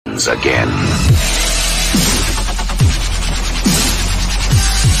begins again.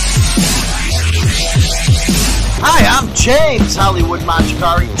 Hi, I'm James Hollywood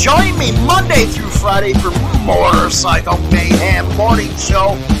Machikari. Join me Monday through Friday for Motorcycle Mayhem Morning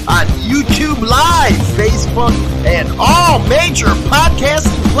Show on YouTube Live, Facebook, and all major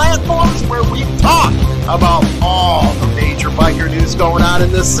podcasting platforms where we talk about all the major biker news going on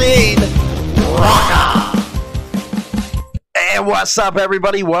in the scene. Rock on! And what's up,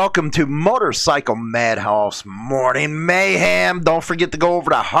 everybody? Welcome to Motorcycle Madhouse Morning Mayhem. Don't forget to go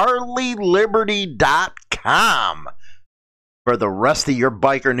over to HarleyLiberty.com for the rest of your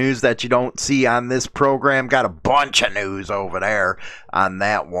biker news that you don't see on this program. Got a bunch of news over there on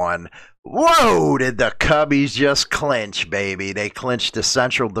that one. Whoa, did the Cubbies just clinch, baby? They clinched the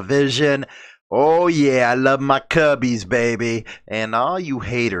Central Division. Oh, yeah, I love my Cubbies, baby. And all you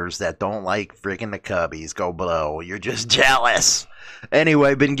haters that don't like freaking the Cubbies, go below. You're just jealous.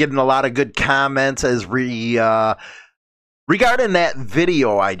 Anyway, been getting a lot of good comments as regarding that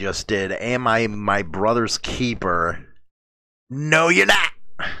video I just did. Am I my brother's keeper? No, you're not.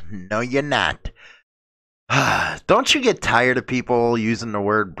 No, you're not. Don't you get tired of people using the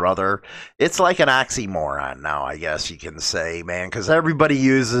word brother? It's like an oxymoron now, I guess you can say, man, because everybody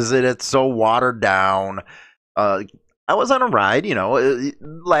uses it. It's so watered down. I was on a ride,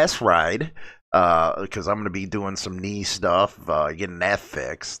 last ride, because I'm going to be doing some knee stuff, getting that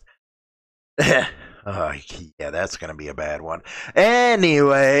fixed. Yeah, that's going to be a bad one.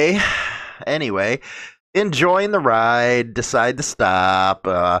 Anyway, enjoying the ride, decide to stop,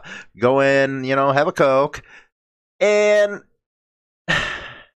 go in, have a Coke, and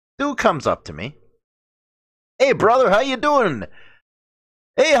dude comes up to me. Hey, brother, how you doing?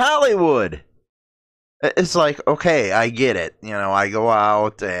 Hey, Hollywood. It's like, okay, I get it. I go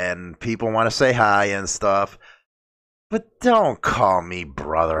out and people want to say hi and stuff, but don't call me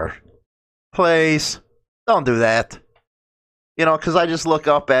brother. Please, don't do that. Because I just look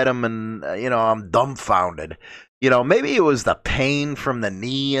up at him and, I'm dumbfounded. Maybe it was the pain from the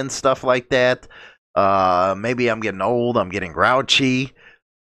knee and stuff like that. Maybe I'm getting old. I'm getting grouchy.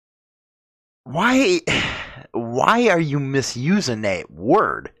 Why are you misusing that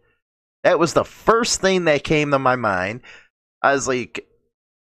word? That was the first thing that came to my mind. I was like,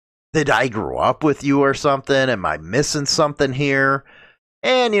 did I grow up with you or something? Am I missing something here?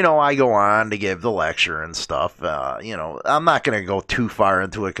 And, I go on to give the lecture and stuff. I'm not going to go too far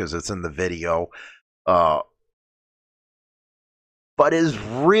into it because it's in the video. But it's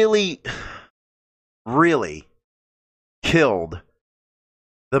really, really killed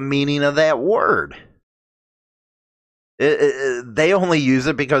the meaning of that word. They only use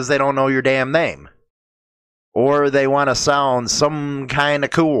it because they don't know your damn name. Or they want to sound some kind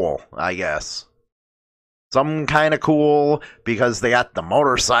of cool, I guess. Some kind of cool because they got the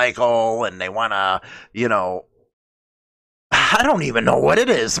motorcycle and they want to, I don't even know what it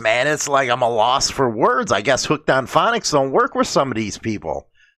is, man. It's like I'm a loss for words. I guess Hooked on Phonics don't work with some of these people.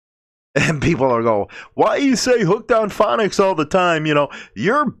 And people are going, why you say Hooked on Phonics all the time?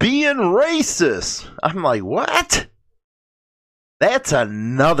 You're being racist. I'm like, what? That's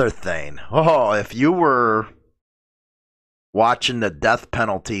another thing. Oh, if you were watching the death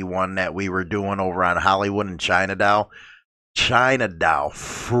penalty one that we were doing over on Hollywood and China Dow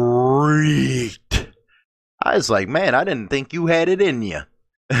freaked. I was like, man, I didn't think you had it in you.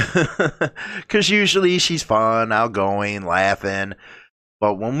 Because usually she's fun, outgoing, laughing.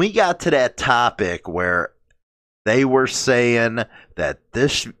 But when we got to that topic where they were saying that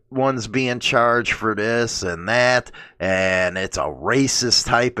this one's being charged for this and that, and it's a racist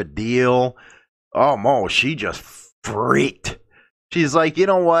type of deal, oh, Mo, she just freaked. She's like, you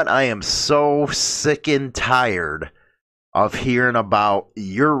know what? I am so sick and tired of hearing about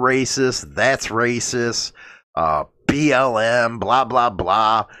you're racist, that's racist, BLM, blah, blah,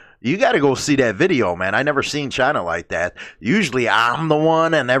 blah. You got to go see that video, man. I never seen China like that. Usually I'm the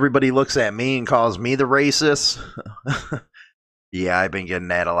one and everybody looks at me and calls me the racist. Yeah, I've been getting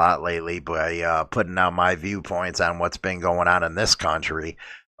that a lot lately by putting out my viewpoints on what's been going on in this country.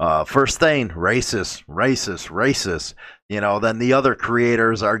 First thing, racist. Then the other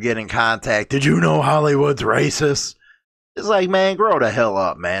creators are getting contact. Did you know Hollywood's racist? It's like, man, grow the hell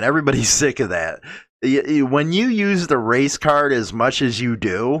up, man. Everybody's sick of that. When you use the race card as much as you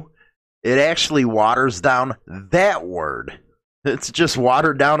do, it actually waters down that word. It's just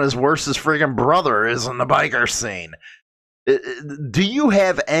watered down as worse as friggin' brother is in the biker scene. Do you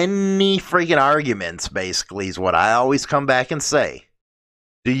have any friggin' arguments, basically, is what I always come back and say.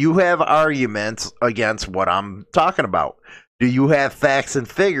 Do you have arguments against what I'm talking about? Do you have facts and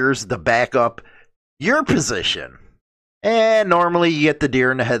figures to back up your position? And normally you get the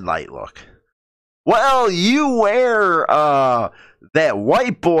deer in the headlight look. Well, you wear that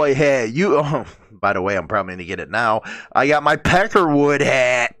white boy hat. By the way, I'm probably going to get it now. I got my Peckerwood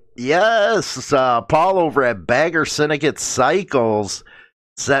hat. Yes, Paul over at Bagger Syndicate Cycles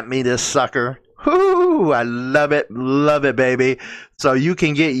sent me this sucker. Whoo, I love it, baby. So you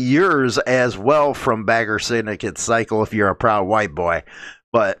can get yours as well from Bagger Syndicate Cycle if you're a proud white boy.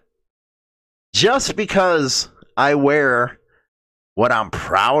 But just because I wear what I'm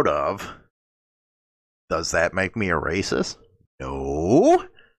proud of, does that make me a racist? No.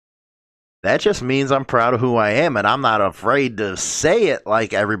 That just means I'm proud of who I am, and I'm not afraid to say it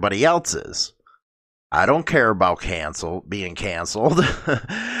like everybody else is. I don't care about being canceled.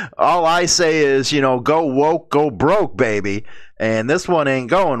 All I say is, go woke, go broke, baby. And this one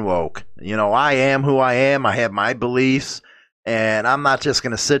ain't going woke. I am who I am. I have my beliefs, and I'm not just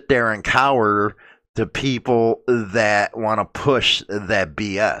going to sit there and cower to people that want to push that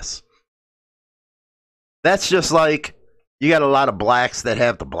BS. That's just like, you got a lot of blacks that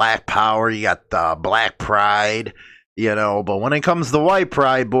have the black power. You got the black pride, but when it comes to white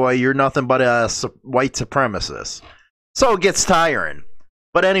pride, boy, you're nothing but a white supremacist. So it gets tiring.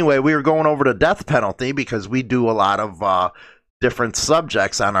 But anyway, we were going over the death penalty because we do a lot of different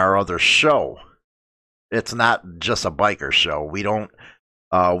subjects on our other show. It's not just a biker show.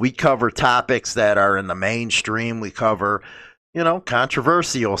 We cover topics that are in the mainstream. We cover,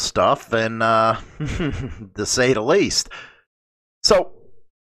 controversial stuff, and to say the least. So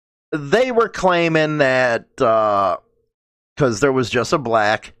they were claiming that because there was just a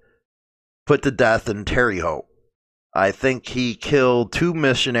black put to death in Terre Haute. I think he killed 2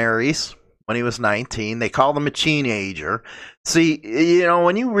 missionaries when he was 19. They called him a teenager. See,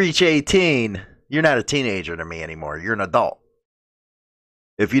 when you reach 18, you're not a teenager to me anymore. You're an adult.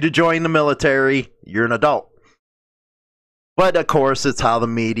 If you'd join the military, you're an adult. But of course, it's how the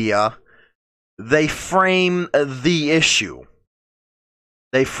media, they frame the issue.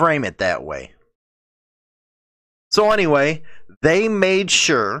 They frame it that way. So anyway, they made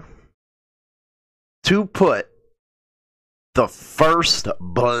sure to put the first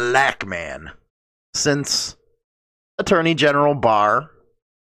black man since Attorney General Barr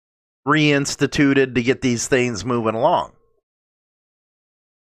reinstituted to get these things moving along.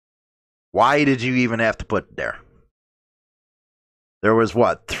 Why did you even have to put it there? There was,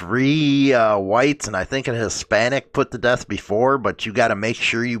 3 whites and I think a Hispanic put to death before, but you got to make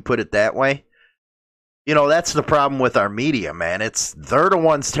sure you put it that way. That's the problem with our media, man. They're the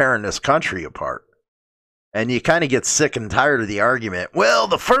ones tearing this country apart. And you kind of get sick and tired of the argument. Well,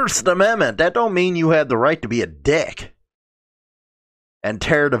 the First Amendment, that don't mean you have the right to be a dick and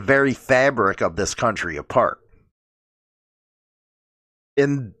tear the very fabric of this country apart.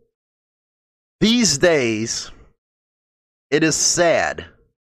 In these days, it is sad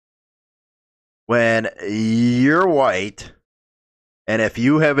when you're white, and if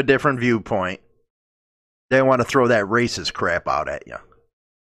you have a different viewpoint, they want to throw that racist crap out at you.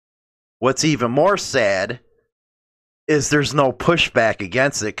 What's even more sad is there's no pushback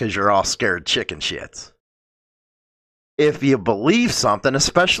against it because you're all scared chicken shits. If you believe something,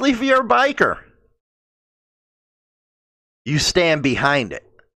 especially if you're a biker, you stand behind it.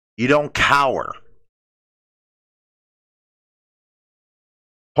 You don't cower.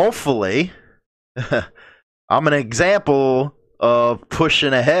 Hopefully, I'm an example of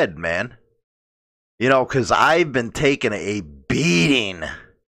pushing ahead, man. Because I've been taking a beating,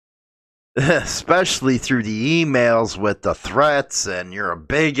 especially through the emails with the threats and you're a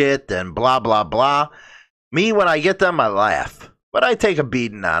bigot and blah, blah, blah. Me, when I get them, I laugh. But I take a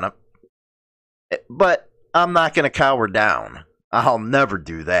beating on them. But I'm not going to cower down. I'll never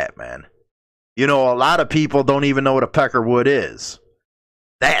do that, man. A lot of people don't even know what a Peckerwood is.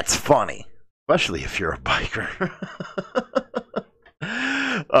 That's funny, especially if you're a biker.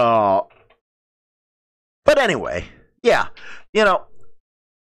 But anyway, yeah,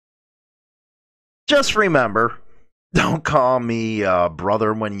 just remember, don't call me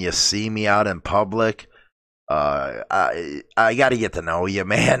brother when you see me out in public. I got to get to know you,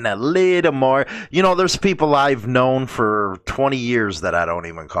 man, a little more. There's people I've known for 20 years that I don't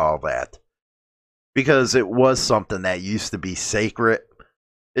even call that. Because it was something that used to be sacred.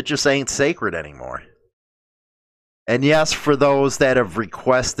 It just ain't sacred anymore. And yes, for those that have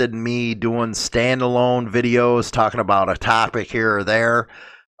requested me doing standalone videos talking about a topic here or there,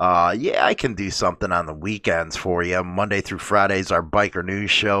 yeah, I can do something on the weekends for you. Monday through Fridays, our biker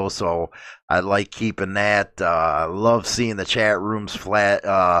news show, so I like keeping that. I love seeing the chat rooms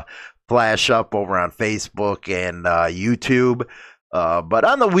flash up over on Facebook and YouTube. But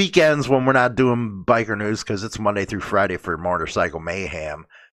on the weekends when we're not doing biker news, because it's Monday through Friday for Motorcycle Mayhem,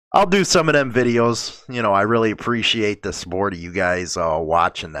 I'll do some of them videos. You know, I really appreciate the support of you guys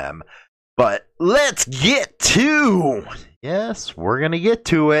watching them. But let's get to, yes, we're going to get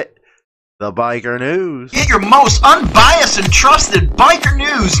to it, the biker news. Get your most unbiased and trusted biker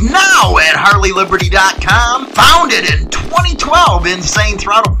news now at HarleyLiberty.com. Founded in 2012, Insane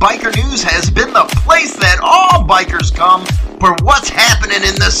Throttle Biker News has been the place that all bikers come for what's happening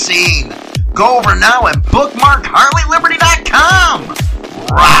in the scene. Go over now and bookmark HarleyLiberty.com.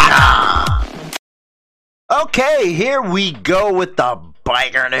 Rock on! Okay, here we go with the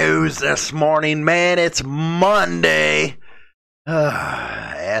biker news this morning, man. It's Monday.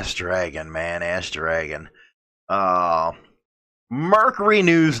 Ask Dragon, man. Ask Dragon.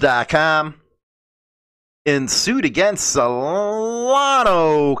 MercuryNews.com. In suit against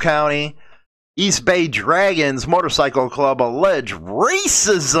Solano County, East Bay Dragons Motorcycle Club alleged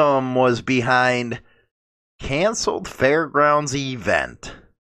racism was behind canceled fairgrounds event.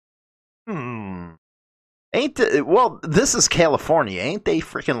 Well, this is California. Ain't they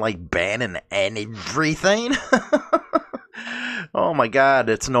freaking like banning everything? Oh my God,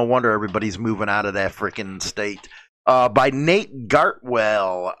 it's no wonder everybody's moving out of that freaking state. By Nate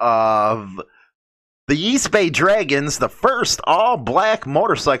Gartwell of the East Bay Dragons, the first all-black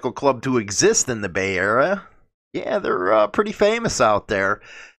motorcycle club to exist in the Bay Area. Yeah, they're pretty famous out there.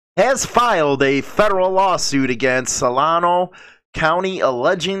 Has filed a federal lawsuit against Solano County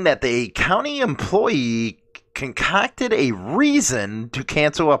alleging that the county employee concocted a reason to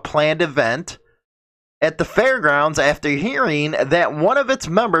cancel a planned event at the fairgrounds after hearing that one of its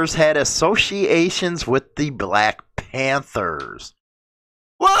members had associations with the Black Panthers.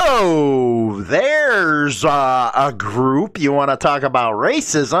 Whoa, there's a group. You want to talk about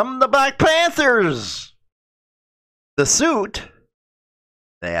racism? The Black Panthers. The suit.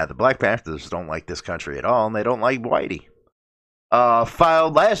 Yeah, the Black Panthers don't like this country at all, and they don't like Whitey.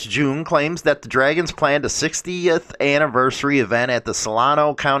 Filed last June, claims that the Dragons planned a 60th anniversary event at the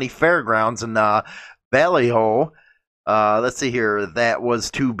Solano County Fairgrounds in Vallejo. Let's see here. That was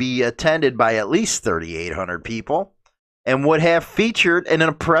to be attended by at least 3,800 people and would have featured an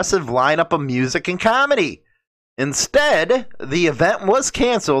impressive lineup of music and comedy. Instead, the event was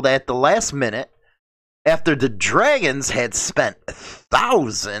canceled at the last minute after the Dragons had spent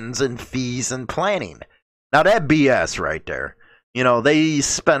thousands in fees and planning. Now, that BS right there. You know, they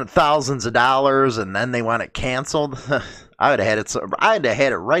spent thousands of dollars and then they want it canceled. I'd have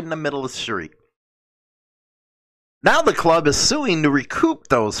had it right in the middle of the street. Now the club is suing to recoup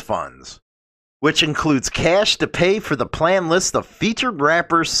those funds, which includes cash to pay for the planned list of featured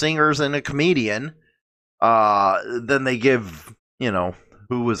rappers, singers, and a comedian. Then they give, you know,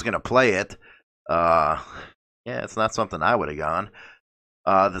 who was going to play it. Yeah, it's not something I would have gone.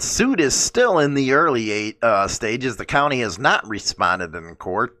 The suit is still in the early stages. The county has not responded in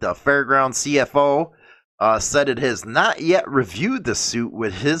court. The fairground CFO said it has not yet reviewed the suit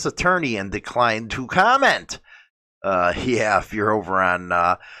with his attorney and declined to comment. Yeah, if you're over on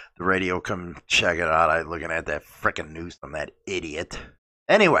the radio, come check it out. I'm looking at that frickin' news from that idiot.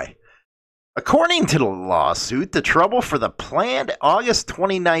 Anyway, according to the lawsuit, the trouble for the planned August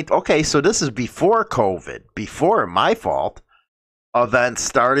 29th... Okay, so this is before COVID, before my fault. Event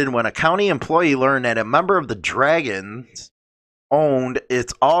started when a county employee learned that a member of the Dragons owned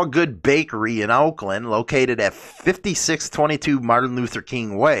its All Good Bakery in Oakland, located at 5622 Martin Luther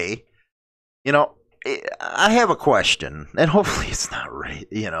King Way. You know, I have a question, and hopefully it's not right.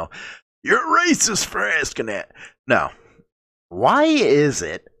 You know, you're racist for asking that. No. Why is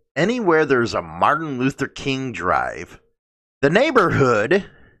it anywhere there's a Martin Luther King Drive, the neighborhood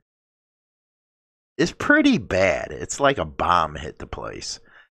is pretty bad? It's like a bomb hit the place.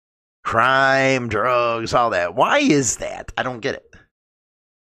 Crime, drugs, all that. Why is that? I don't get it.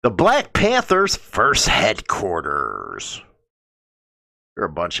 The Black Panthers' first headquarters. They're a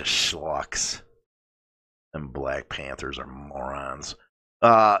bunch of schlucks. And Black Panthers are morons.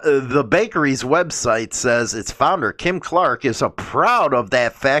 The bakery's website says its founder, Kim Clark, is proud of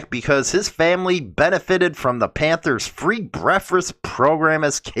that fact because his family benefited from the Panthers' free breakfast program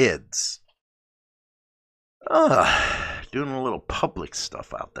as kids. Doing a little public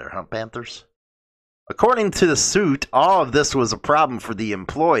stuff out there, huh, Panthers? According to the suit, all of this was a problem for the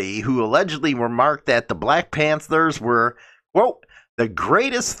employee who allegedly remarked that the Black Panthers were, quote, the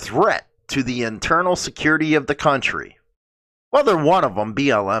greatest threat to the internal security of the country. Well, they're one of them,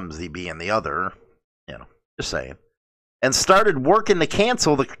 BLM's being the other, you know, just saying. And started working to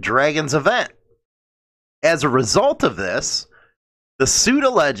cancel the Dragons event. As a result of this, The suit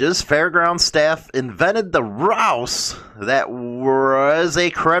alleges fairground staff invented the rouse that was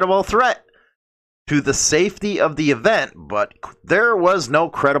a credible threat to the safety of the event, but there was no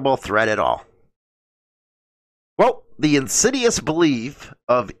credible threat at all. Well, the insidious belief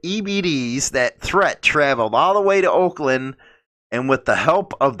of EBDs that threat traveled all the way to Oakland, and with the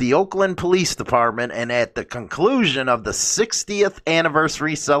help of the Oakland Police Department, and at the conclusion of the 60th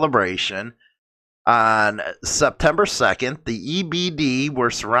anniversary celebration on September 2nd, the EBD were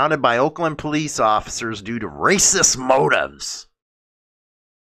surrounded by Oakland police officers due to racist motives.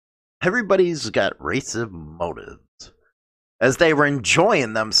 Everybody's got racist motives, as they were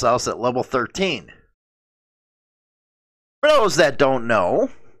enjoying themselves at level 13. For those that don't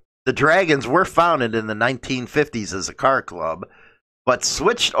know, the Dragons were founded in the 1950s as a car club, but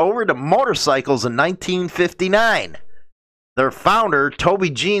switched over to motorcycles in 1959. Their founder, Toby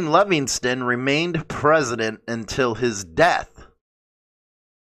Gene Livingston, remained president until his death.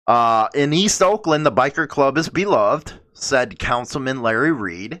 In East Oakland, the biker club is beloved, said Councilman Larry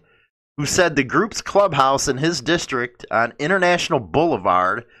Reed, who said the group's clubhouse in his district on International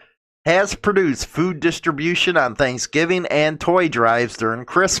Boulevard has produced food distribution on Thanksgiving and toy drives during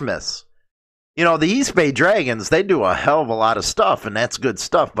Christmas. You know, the East Bay Dragons, they do a hell of a lot of stuff, and that's good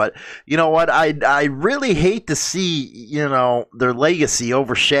stuff. But you know what? I really hate to see, you know, their legacy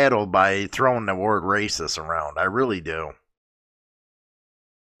overshadowed by throwing the word racist around. I really do.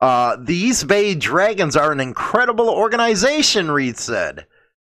 The East Bay Dragons are an incredible organization, Reed said.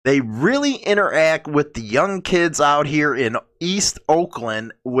 They really interact with the young kids out here in East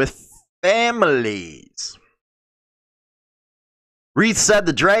Oakland with families. Reed said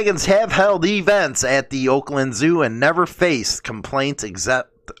the Dragons have held events at the Oakland Zoo and never faced complaints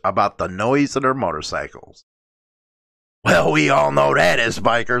except about the noise of their motorcycles. Well, we all know that as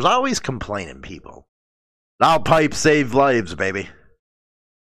bikers, always complaining people. Loud pipes save lives, baby.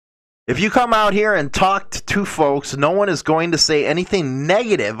 If you come out here and talk to folks, no one is going to say anything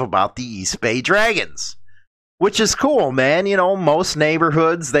negative about the East Bay Dragons. Which is cool, man. You know, most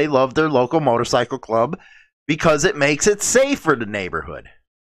neighborhoods, they love their local motorcycle club because it makes it safe for the neighborhood.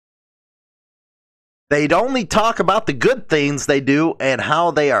 They'd only talk about the good things they do and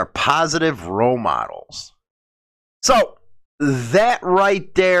how they are positive role models. So, that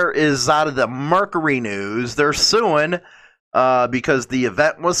right there is out of the Mercury News. They're suing because the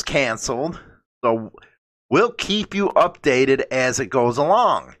event was canceled. So, we'll keep you updated as it goes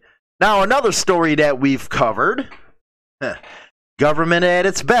along. Now, another story that we've covered, government at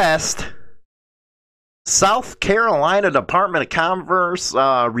its best. South Carolina Department of Commerce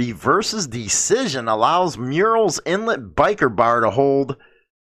reverses decision, allows Murals Inlet Biker Bar to hold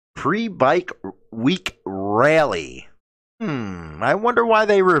pre-bike week rally. I wonder why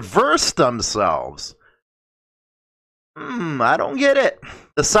they reversed themselves. I don't get it.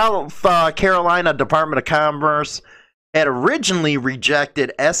 The South Carolina Department of Commerce had originally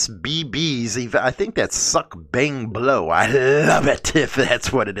rejected SBB's event. I think that's Suck Bang Blow. I love it if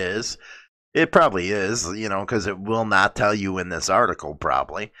that's what it is. It probably is, you know, because it will not tell you in this article,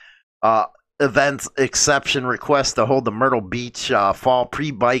 probably. Events exception request to hold the Myrtle Beach Fall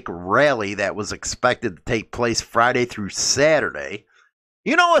Pre-Bike Rally that was expected to take place Friday through Saturday.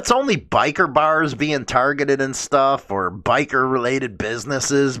 You know, it's only biker bars being targeted and stuff, or biker-related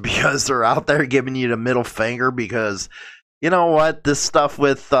businesses, because they're out there giving you the middle finger because, you know what, this stuff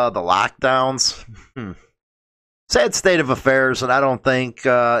with the lockdowns, sad state of affairs, and I don't think,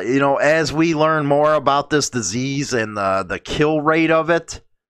 you know, as we learn more about this disease and the kill rate of it,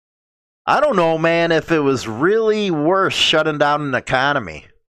 I don't know, man, if it was really worth shutting down an economy.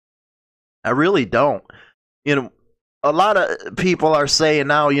 I really don't. You know, a lot of people are saying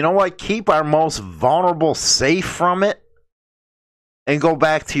now, you know what, keep our most vulnerable safe from it and go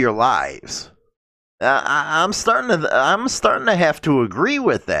back to your lives. I'm starting to have to agree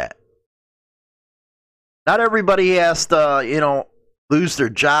with that. Not everybody has to, you know, lose their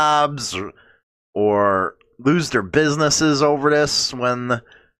jobs or lose their businesses over this when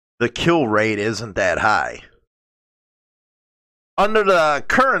the kill rate isn't that high. Under the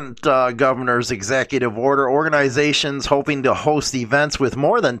current governor's executive order, organizations hoping to host events with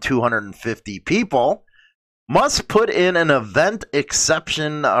more than 250 people must put in an event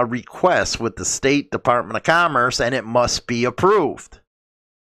exception request with the State Department of Commerce, and it must be approved.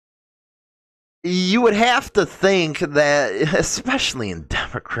 You would have to think that, especially in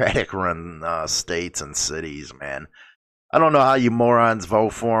Democratic-run states and cities, man. I don't know how you morons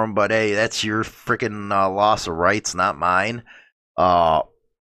vote for them, but hey, that's your freaking loss of rights, not mine. But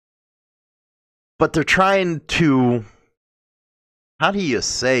they're trying to, how do you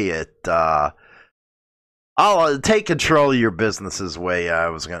say it? I'll take control of your business's way. I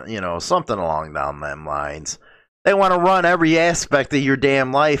was gonna, something along down them lines. They want to run every aspect of your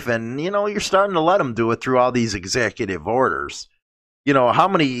damn life, and you're starting to let them do it through all these executive orders. How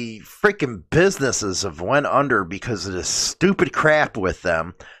many freaking businesses have went under because of this stupid crap with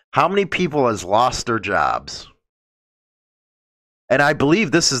them? How many people has lost their jobs? And I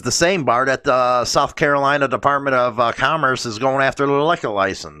believe this is the same, Bart, that the South Carolina Department of Commerce is going after the liquor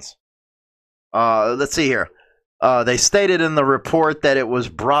license. Let's see here. They stated in the report that it was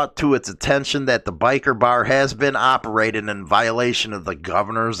brought to its attention that the biker bar has been operated in violation of the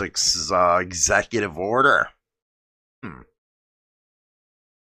governor's executive order.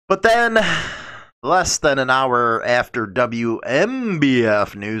 But then, less than an hour after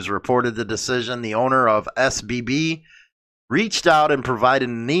WMBF News reported the decision, the owner of SBB reached out and provided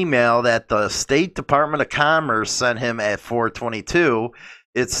an email that the State Department of Commerce sent him at 422.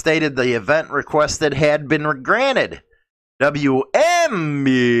 It stated the event requested had been granted.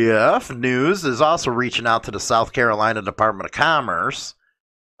 WMBF News is also reaching out to the South Carolina Department of Commerce.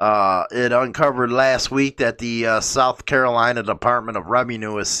 It uncovered last week that the South Carolina Department of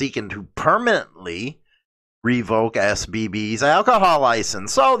Revenue is seeking to permanently revoke SBB's alcohol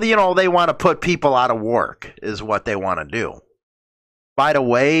license. So, they want to put people out of work is what they want to do. By the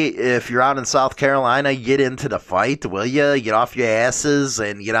way, if you're out in South Carolina, get into the fight, will you? Get off your asses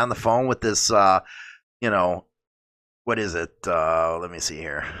and get on the phone with this, what is it? Let me see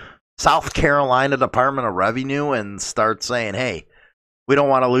here. South Carolina Department of Revenue and start saying, hey, we don't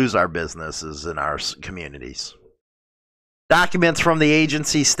want to lose our businesses in our communities. Documents from the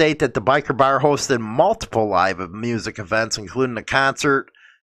agency state that the biker bar hosted multiple live music events, including a concert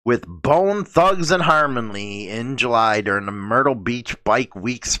with Bone Thugs and Harmony in July during the Myrtle Beach Bike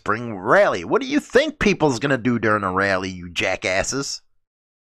Week Spring Rally. What do you think people's going to do during a rally, you jackasses?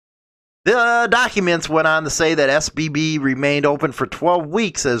 The documents went on to say that SBB remained open for 12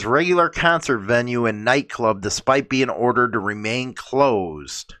 weeks as regular concert venue and nightclub despite being ordered to remain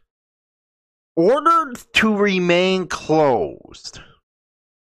closed. Ordered to remain closed.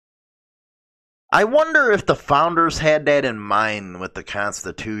 I wonder if the founders had that in mind with the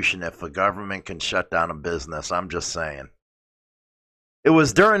Constitution, if the government can shut down a business. I'm just saying. It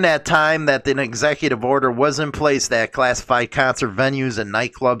was during that time that an executive order was in place that classified concert venues and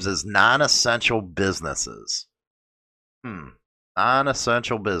nightclubs as non-essential businesses.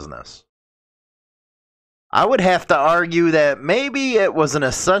 Non-essential business. I would have to argue that maybe it was an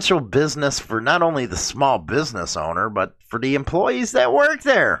essential business for not only the small business owner, but for the employees that work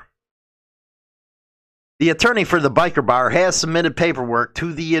there. The attorney for the biker bar has submitted paperwork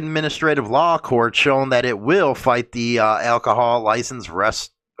to the administrative law court showing that it will fight the alcohol license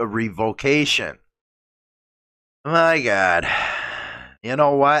revocation. My God. You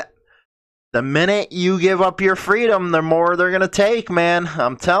know what? The minute you give up your freedom, the more they're going to take, man.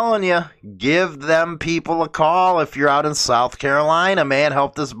 I'm telling you. Give them people a call if you're out in South Carolina, man.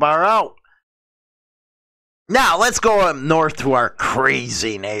 Help this bar out. Now, let's go up north to our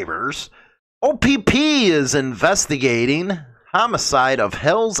crazy neighbors. OPP is investigating homicide of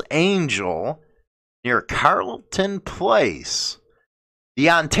Hell's Angel near Carleton Place.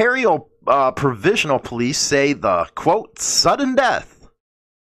 The Ontario Provincial Police say the, quote, sudden death.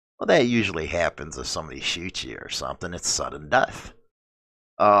 Well, that usually happens if somebody shoots you or something. It's sudden death.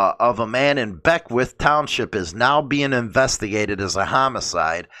 Of a man in Beckwith Township is now being investigated as a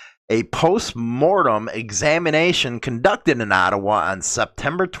homicide. A post-mortem examination conducted in Ottawa on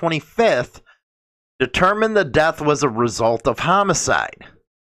September 25th determined the death was a result of homicide.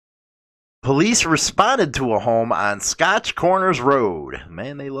 Police responded to a home on Scotch Corners Road.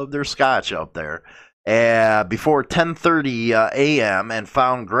 Man, they love their scotch out there. Before 10:30 a.m. and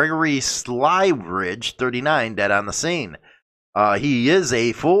found Gregory Slybridge, 39, dead on the scene. He is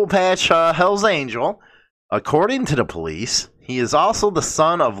a full-patch Hell's Angel. According to the police, he is also the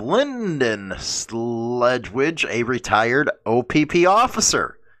son of Lyndon Sledgewidge, a retired OPP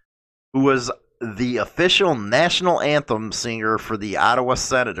officer, who was the official national anthem singer for the Ottawa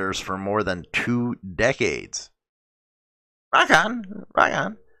Senators for more than 2 decades. Rock on, rock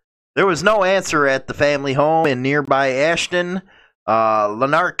on. There was no answer at the family home in nearby Ashton.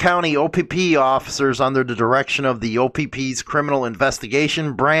 Lanark County OPP officers under the direction of the OPP's Criminal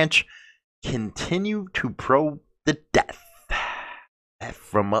Investigation Branch continue to probe the death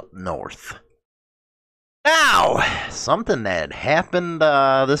from up north. Now, something that happened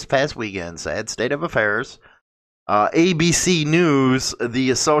this past weekend, sad state of affairs. ABC News, the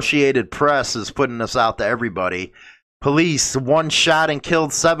Associated Press, is putting this out to everybody. Police, 1 shot and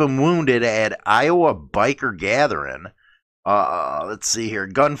killed 7 wounded at Iowa biker gathering. Let's see here.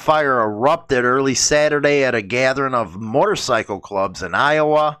 Gunfire erupted early Saturday at a gathering of motorcycle clubs in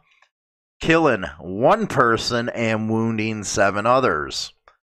Iowa, killing one person and wounding 7 others.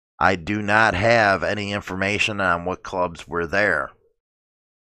 I do not have any information on what clubs were there.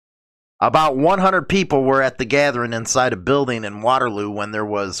 About 100 people were at the gathering inside a building in Waterloo when there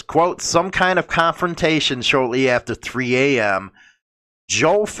was, quote, some kind of confrontation shortly after 3 a.m.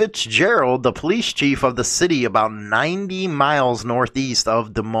 Joe Fitzgerald, the police chief of the city about 90 miles northeast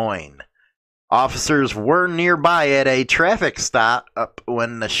of Des Moines. Officers were nearby at a traffic stop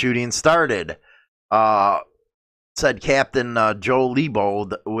when the shooting started, said Captain Joe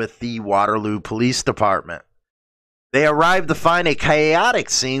Leibold with the Waterloo Police Department. They arrived to find a chaotic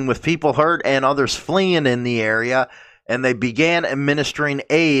scene with people hurt and others fleeing in the area, and they began administering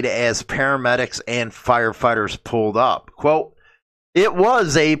aid as paramedics and firefighters pulled up. Quote, it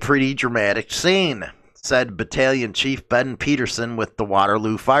was a pretty dramatic scene, said Battalion Chief Ben Peterson with the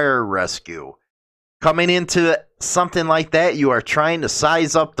Waterloo Fire Rescue. Coming into something like that, you are trying to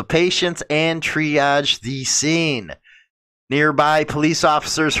size up the patients and triage the scene. Nearby police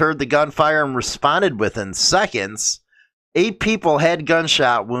officers heard the gunfire and responded within seconds. 8 people had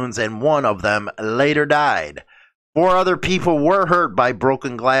gunshot wounds and 1 of them later died. 4 other people were hurt by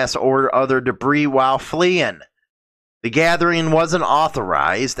broken glass or other debris while fleeing. The gathering wasn't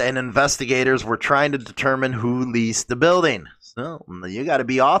authorized, and investigators were trying to determine who leased the building. So, you got to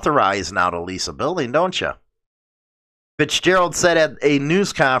be authorized now to lease a building, don't you? Fitzgerald said at a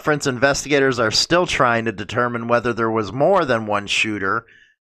news conference investigators are still trying to determine whether there was more than one shooter,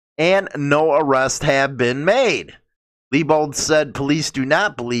 and no arrests have been made. Leibold said police do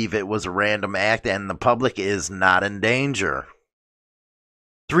not believe it was a random act and the public is not in danger.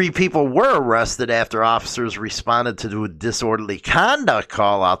 3 people were arrested after officers responded to a disorderly conduct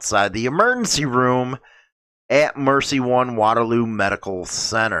call outside the emergency room at Mercy One Waterloo Medical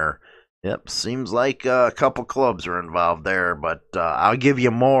Center. Yep, seems like a couple clubs are involved there, but I'll give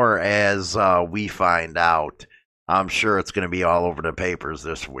you more as we find out. I'm sure it's going to be all over the papers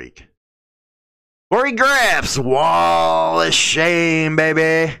this week. Corey Graff's Wall of Shame,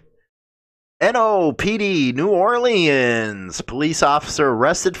 baby. NOPD, New Orleans. Police officer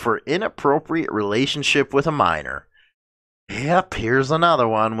arrested for inappropriate relationship with a minor. Yep, here's another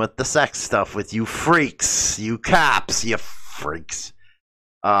one with the sex stuff with you freaks. You cops, you freaks.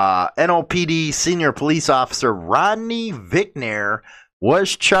 NOPD senior police officer Rodney Vickner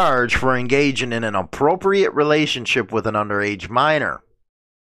was charged for engaging in an inappropriate relationship with an underage minor.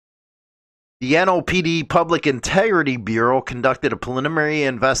 The NOPD Public Integrity Bureau conducted a preliminary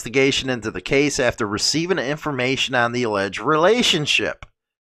investigation into the case after receiving information on the alleged relationship.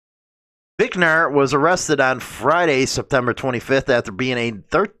 Vickner was arrested on Friday, September 25th, after being a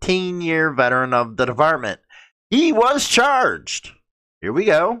 13-year veteran of the department. He was charged, here we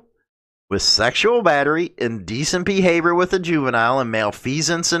go, with sexual battery, indecent behavior with a juvenile, and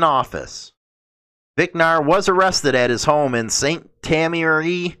malfeasance in office. Vickner was arrested at his home in St.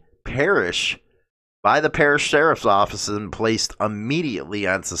 Tammany Parish by the parish sheriff's office and placed immediately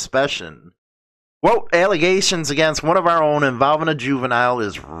on suspension. Quote, allegations against one of our own involving a juvenile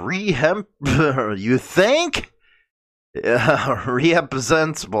is you think?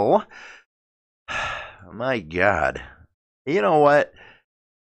 Reprehensible. My God. You know what?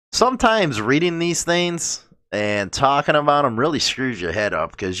 Sometimes reading these things and talking about them really screws your head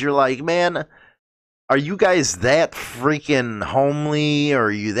up because you're like, man, are you guys that freaking homely, or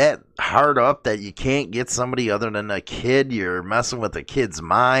are you that hard up that you can't get somebody other than a kid? You're messing with a kid's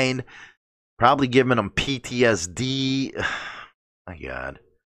mind, probably giving them PTSD. My God.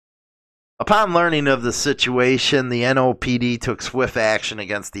 Upon learning of the situation, the NOPD took swift action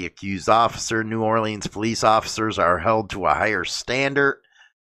against the accused officer. New Orleans police officers are held to a higher standard.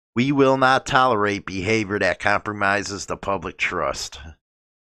 We will not tolerate behavior that compromises the public trust.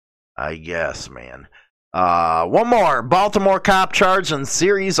 I guess, man. One more. Baltimore cop charged in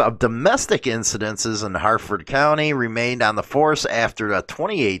series of domestic incidences in Harford County remained on the force after a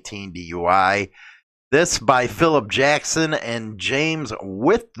 2018 DUI. This by Philip Jackson and James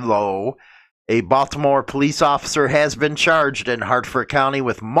Whitlow. A Baltimore police officer has been charged in Harford County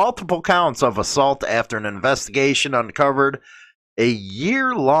with multiple counts of assault after an investigation uncovered a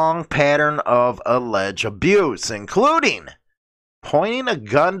year-long pattern of alleged abuse, including pointing a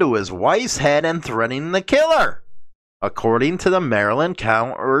gun to his wife's head and threatening to kill her, according to the Maryland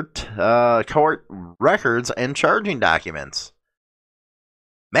court records and charging documents.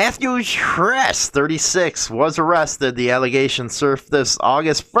 Matthew Shress, 36, was arrested. The allegation surfaced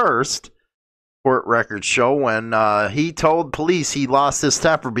August 1st, court records show, when he told police he lost his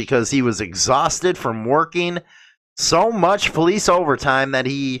temper because he was exhausted from working so much police overtime that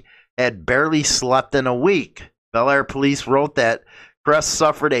he had barely slept in a week. Bel Air police wrote that Kress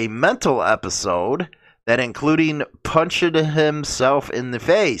suffered a mental episode that including punching himself in the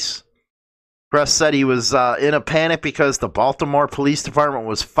face. Kress said he was in a panic because the Baltimore Police Department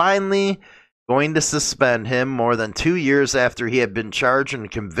was finally going to suspend him more than 2 years after he had been charged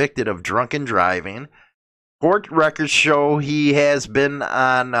and convicted of drunken driving. Court records show he has been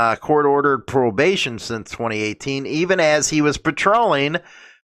on court-ordered probation since 2018, even as he was patrolling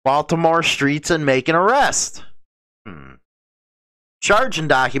Baltimore streets and making arrests. Charging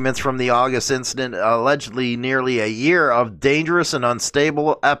documents from the August incident allegedly nearly a year of dangerous and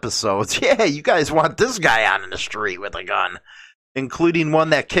unstable episodes. Yeah, you guys want this guy out in the street with a gun. Including one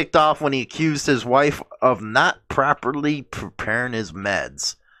that kicked off when he accused his wife of not properly preparing his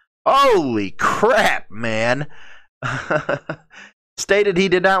meds. Holy crap, man. Stated he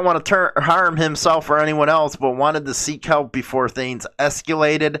did not want to harm himself or anyone else, but wanted to seek help before things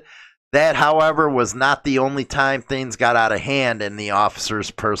escalated. That, however, was not the only time things got out of hand in the officer's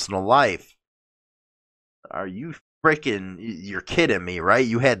personal life. Are you you're kidding me, right?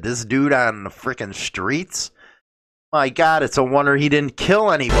 You had this dude on the freaking streets? My God, it's a wonder he didn't kill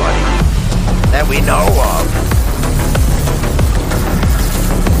anybody that we know of.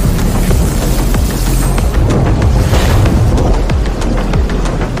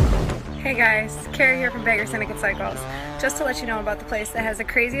 Hey guys, Carrie here from Bagger Syndicate Cycles. Just to let you know about the place that has the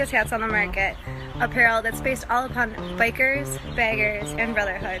craziest hats on the market. Apparel that's based all upon bikers, baggers, and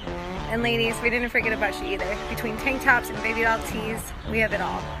brotherhood. And ladies, we didn't forget about you either. Between tank tops and baby doll tees, we have it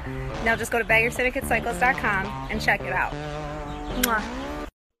all. Now just go to BaggerSyndicateCycles.com and check it out. Mwah.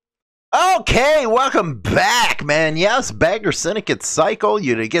 Okay, welcome back, man. Yes, Bagger Syndicate Cycle.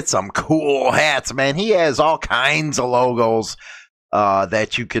 You get some cool hats, man. He has all kinds of logos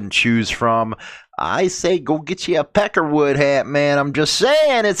that you can choose from. I say go get you a Peckerwood hat, man. I'm just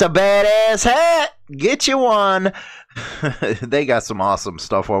saying, it's a badass hat. Get you one. They got some awesome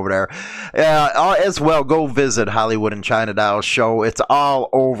stuff over there. As well, go visit Hollywood and China Doll Show. It's all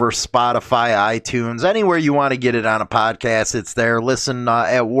over Spotify, iTunes, anywhere you want to get it on a podcast. It's there. Listen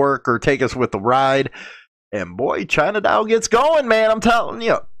at work or take us with the ride. And boy, China Doll gets going, man. I'm telling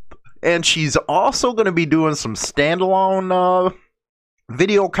you. And she's also going to be doing some standalone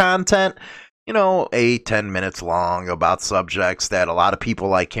video content. 8-10 minutes long about subjects that a lot of people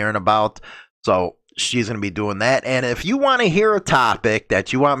like hearing about. So she's going to be doing that. And if you want to hear a topic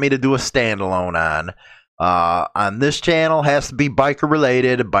that you want me to do a standalone on this channel, has to be biker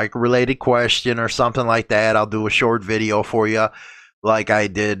related, a biker related question or something like that. I'll do a short video for you like I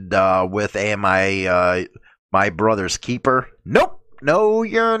did with my brother's keeper. Nope. No,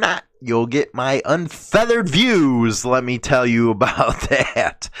 you're not. You'll get my unfeathered views, let me tell you about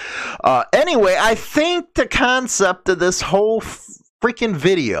that. Anyway, I think the concept of this whole freaking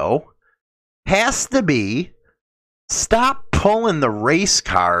video has to be stop pulling the race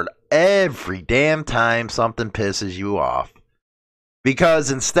card every damn time something pisses you off. Because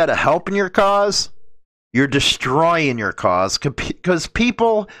instead of helping your cause, you're destroying your cause. Because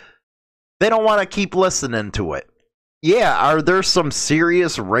people, they don't want to keep listening to it. Yeah, are there some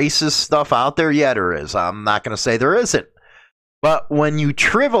serious racist stuff out there? Yeah, there is. I'm not going to say there isn't. But when you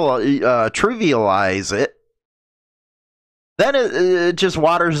trivialize it, then it just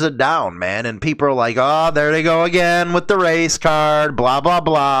waters it down, man. And people are like, oh, there they go again with the race card, blah, blah,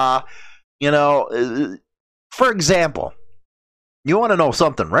 blah. For example, you want to know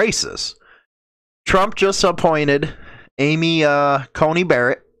something racist? Trump just appointed Amy Coney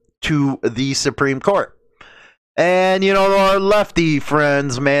Barrett to the Supreme Court. And, our lefty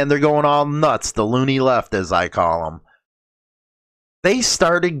friends, man, they're going all nuts. The loony left, as I call them. They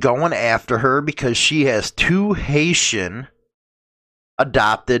started going after her because she has 2 Haitian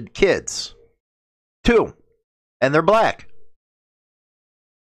adopted kids. 2. And they're black.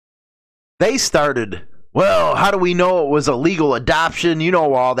 They started, well, how do we know it was a legal adoption?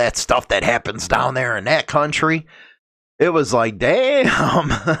 All that stuff that happens down there in that country. It was like,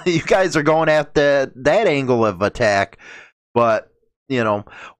 damn, you guys are going after that angle of attack. But,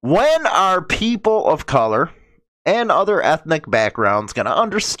 when are people of color and other ethnic backgrounds going to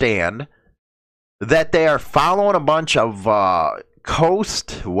understand that they are following a bunch of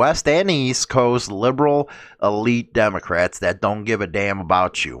Coast, West and East Coast liberal elite Democrats that don't give a damn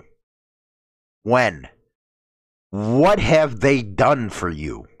about you? When? What have they done for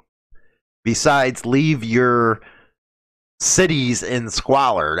you? Besides leave your cities in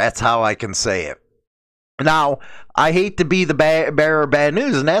squalor. That's how I can say it. Now, I hate to be the bearer of bad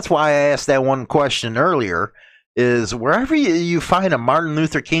news, and that's why I asked that one question earlier. is wherever you find a Martin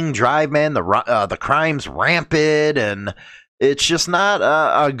Luther King Drive, man, the crime's rampant, and it's just not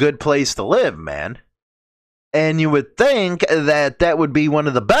a good place to live, man. And you would think that would be one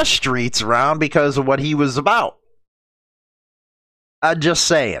of the best streets around because of what he was about. I'm just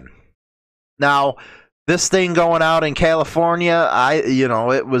saying. Now, this thing going out in California,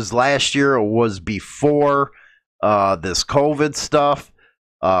 it was last year, it was before this COVID stuff.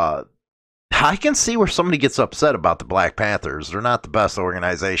 I can see where somebody gets upset about the Black Panthers. They're not the best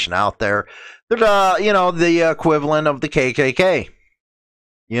organization out there. They're the equivalent of the KKK.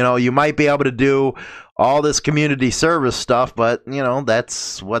 You might be able to do all this community service stuff, but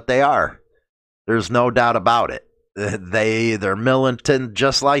that's what they are. There's no doubt about it. They're militant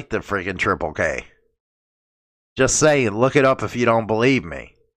just like the freaking Triple K. Just saying, look it up if you don't believe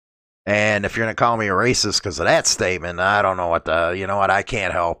me. And if you're going to call me a racist because of that statement, I don't know what I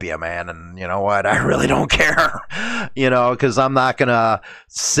can't help you, man. And you know what? I really don't care, because I'm not going to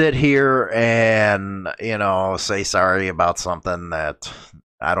sit here and, say sorry about something that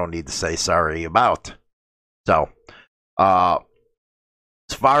I don't need to say sorry about. So, as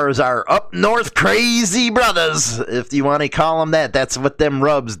far as our up north crazy brothers, if you want to call them that, that's what them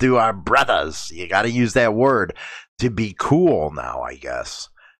rubs do, our brothers. You got to use that word to be cool now, I guess.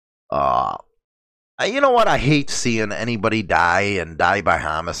 You know what? I hate seeing anybody die by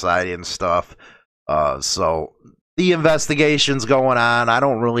homicide and stuff. So the investigation's going on. I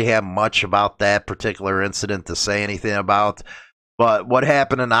don't really have much about that particular incident to say anything about. But what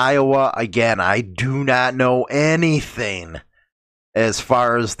happened in Iowa, again, I do not know anything as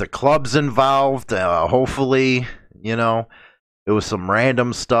far as the clubs involved. Hopefully, it was some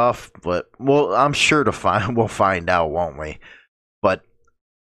random stuff. But I'm sure we'll find out, won't we? But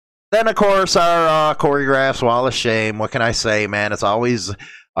then, of course, our choreographs, wall of shame. What can I say, man? It's always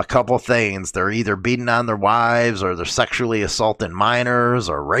a couple things. They're either beating on their wives, or they're sexually assaulting minors,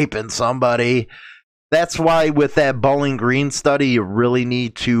 or raping somebody. That's why with that Bowling Green study, you really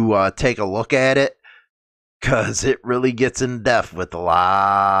need to take a look at it, because it really gets in depth with a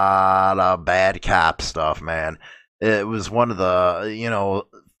lot of bad cop stuff, man. It was one of the,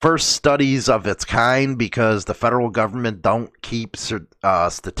 first studies of its kind, because the federal government don't keep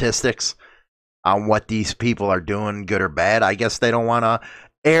statistics on what these people are doing, good or bad. I guess they don't want to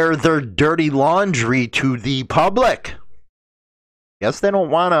air their dirty laundry to the public. Guess they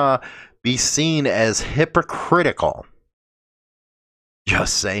don't want to be seen as hypocritical.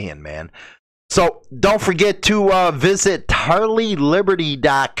 Just saying, man. So don't forget to visit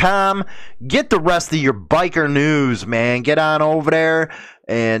HarleyLiberty.com. Get the rest of your biker news, man. Get on over there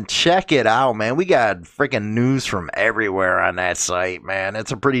and check it out, man. We got freaking news from everywhere on that site, man.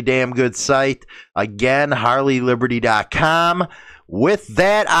 It's a pretty damn good site. Again, HarleyLiberty.com. With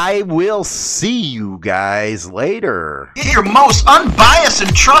that, I will see you guys later. Get your most unbiased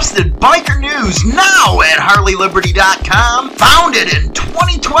and trusted biker news now at HarleyLiberty.com. Founded in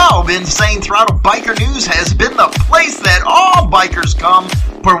 2012, Insane Throttle Biker News has been the place that all bikers come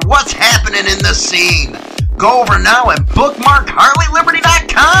for what's happening in the scene. Go over now and bookmark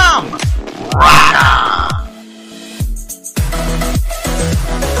HarleyLiberty.com. Rock on!